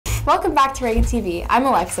Welcome back to Reagan TV. I'm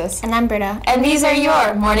Alexis. And I'm Britta. And these are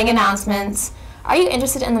your morning announcements. Are you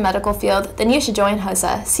interested in the medical field? Then you should join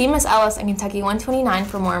HOSA. See Miss Ellis in Kentucky 129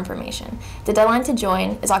 for more information. The deadline to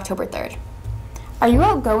join is October 3rd. Are you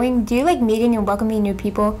outgoing? Do you like meeting and welcoming new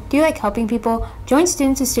people? Do you like helping people? Join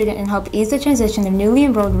Student to Student and help ease the transition of newly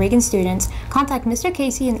enrolled Reagan students. Contact Mr.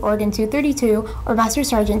 Casey in Oregon 232 or Master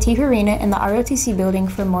Sergeant T. Harina in the ROTC building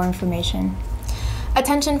for more information.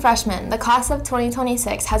 Attention freshmen, the class of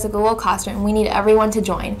 2026 has a Google Classroom. We need everyone to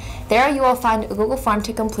join. There you will find a Google form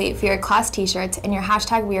to complete for your class t-shirts and your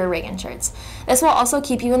hashtag We Are Reagan shirts. This will also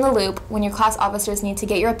keep you in the loop when your class officers need to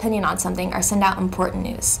get your opinion on something or send out important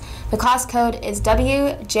news. The class code is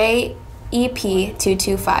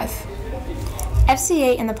WJEP225.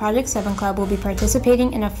 FCA and the Project 7 Club will be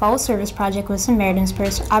participating in a fall service project with Samaritan's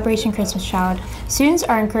Purse, Operation Christmas Child. Students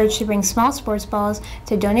are encouraged to bring small sports balls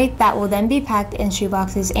to donate that will then be packed in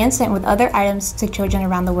shoeboxes and sent with other items to children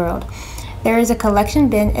around the world. There is a collection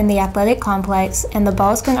bin in the athletic complex, and the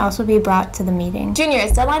balls can also be brought to the meeting.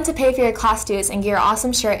 Juniors, deadline to pay for your class dues and get your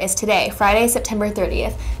awesome shirt is today, Friday, September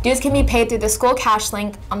 30th. Dues can be paid through the school cash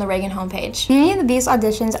link on the Reagan homepage. Many of these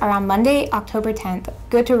auditions are on Monday, October 10th.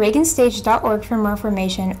 Go to reaganstage.org for more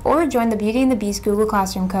information or join the Beauty and the Beast Google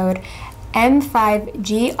Classroom code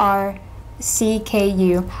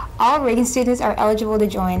M5GRCKU. All Reagan students are eligible to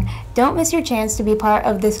join. Don't miss your chance to be part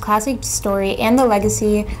of this classic story and the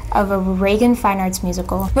legacy of a Reagan Fine Arts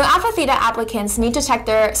musical. Mu Alpha Theta applicants need to check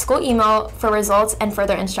their school email for results and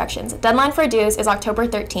further instructions. Deadline for dues is October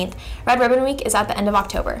 13th. Red Ribbon Week is at the end of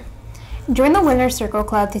October. Join the Winner's Circle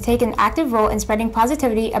Club to take an active role in spreading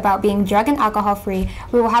positivity about being drug and alcohol free.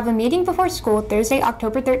 We will have a meeting before school Thursday,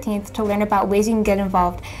 October 13th to learn about ways you can get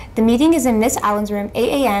involved. The meeting is in Miss Allen's room,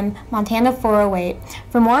 8 a.m., Montana 408.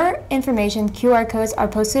 For more information, QR codes are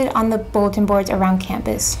posted on the bulletin boards around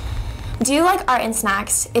campus. Do you like art and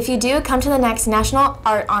snacks? If you do, come to the next National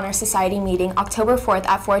Art Honor Society meeting October 4th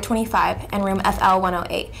at 425 in room FL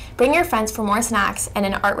 108. Bring your friends for more snacks and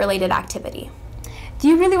an art-related activity. Do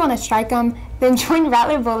you really want to strike them? Then join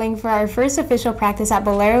Rattler Bowling for our first official practice at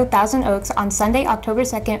Bolero Thousand Oaks on Sunday, October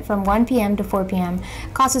 2nd from 1 p.m. to 4 p.m.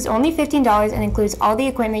 Cost is only $15 and includes all the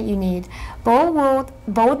equipment you need. Bowl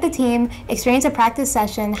with the team, experience a practice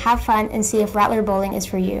session, have fun, and see if Rattler Bowling is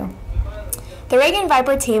for you. The Reagan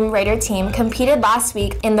Viper Team Raider team competed last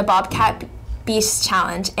week in the Bobcat Beast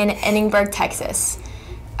Challenge in Edinburgh, Texas.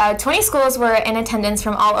 20 schools were in attendance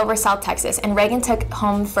from all over South Texas, and Reagan took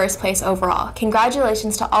home first place overall.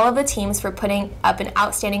 Congratulations to all of the teams for putting up an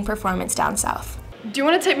outstanding performance down south. Do you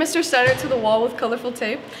want to tape Mr. Steiner to the wall with colorful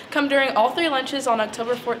tape? Come during all 3 lunches on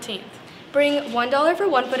October 14th. Bring $1 for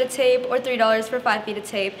 1 foot of tape or $3 for 5 feet of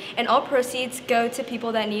tape, and all proceeds go to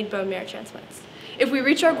people that need bone marrow transplants. If we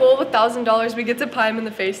reach our goal of $1,000, we get to pie him in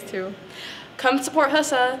the face too. Come support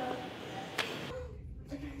HOSA.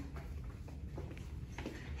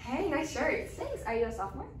 Hey, nice shirts. Thanks. Are you a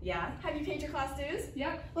sophomore? Yeah. Have you paid your class dues?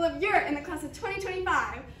 Yep. Well, if you're in the class of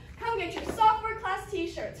 2025, come get your sophomore class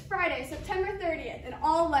t-shirts Friday, September 30th in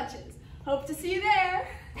all lunches. Hope to see you there.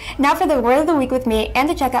 Now for the word of the week with me and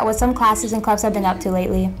to check out what some classes and clubs have been up to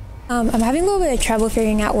lately. I'm having a little bit of trouble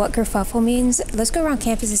figuring out what kerfuffle means. Let's go around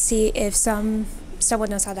campus to see if someone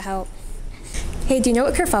knows how to help. Hey, do you know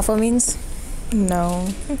what kerfuffle means? No.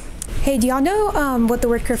 Hey, do y'all know what the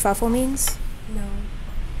word kerfuffle means? No.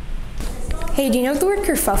 Hey, do you know what the word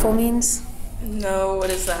kerfuffle means? No, what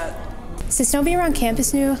is that? Since nobody around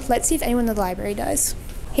campus knew, let's see if anyone in the library does.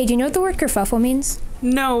 Hey, do you know what the word kerfuffle means?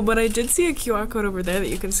 No, but I did see a QR code over there that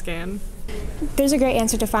you can scan. There's a great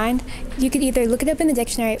answer to find. You could either look it up in the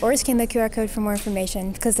dictionary or scan the QR code for more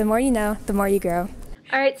information, because the more you know, the more you grow.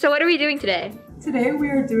 All right, so what are we doing today? Today we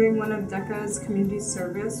are doing one of DECA's community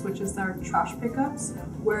service, which is our trash pickups,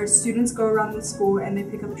 where students go around the school and they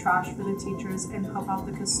pick up trash for the teachers and help out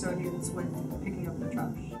the custodians with picking up the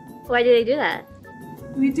trash. Why do they do that?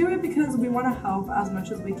 We do it because we want to help as much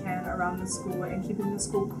as we can around the school and keeping the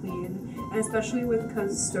school clean, and especially with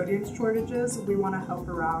custodian shortages, we want to help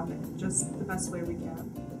around just the best way we can.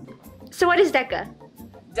 So what is DECA?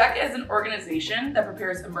 DECA is an organization that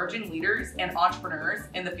prepares emerging leaders and entrepreneurs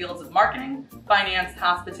in the fields of marketing, finance,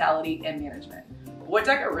 hospitality, and management. What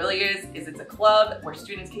DECA really is it's a club where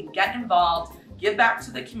students can get involved, give back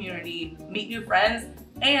to the community, meet new friends,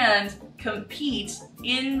 and compete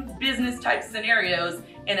in business type scenarios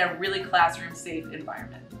in a really classroom safe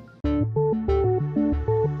environment.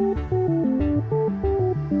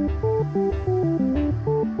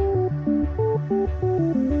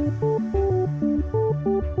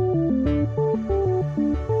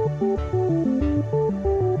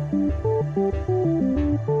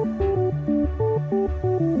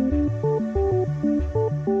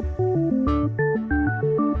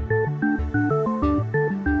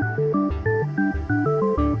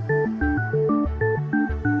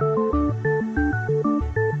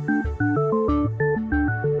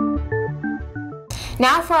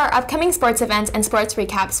 Now for our upcoming sports events and sports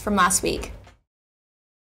recaps from last week.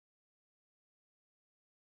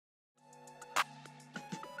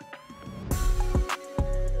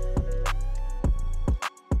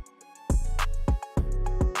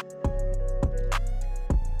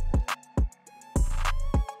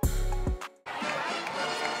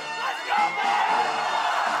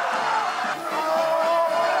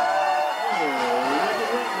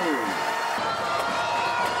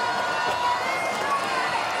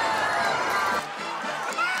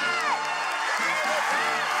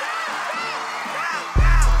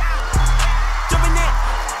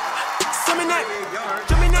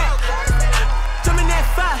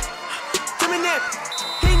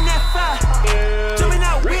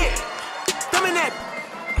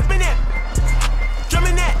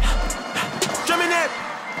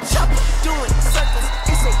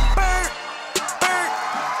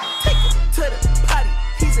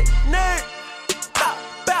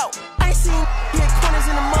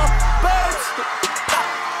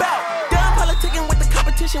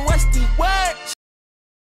 What's the word?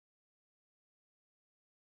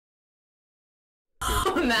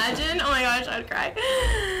 Imagine, oh my gosh, I'd cry.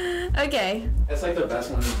 Okay. It's like the best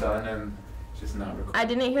one we've done and just not recorded. I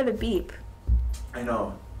didn't hear the beep. I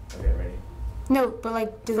know. Okay, ready? No, but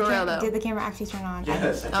like, did For real, though. the camera actually turn on?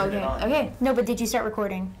 Yes, I turned it on. Okay. No, but did you start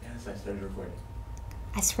recording? Yes, I started recording.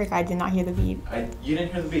 I swear I did not hear the beep. You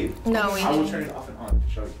didn't hear the beep? No, we I will didn't. turn it off and on to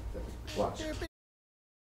show you. Watch.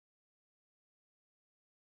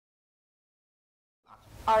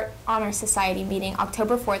 Art Honor Society meeting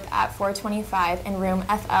October 4th at 4:25 in room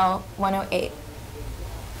FL 108.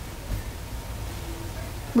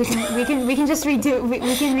 We can just redo. We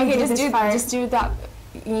can redo Okay, this part. just do that.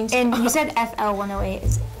 And you said FL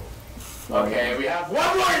 108. Okay, we have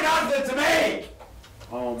one more announcement to make!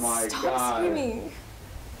 Oh my Stop god. screaming.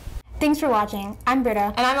 Thanks for watching. I'm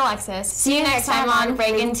Britta. And I'm Alexis. See you next time on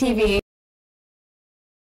Reagan TV.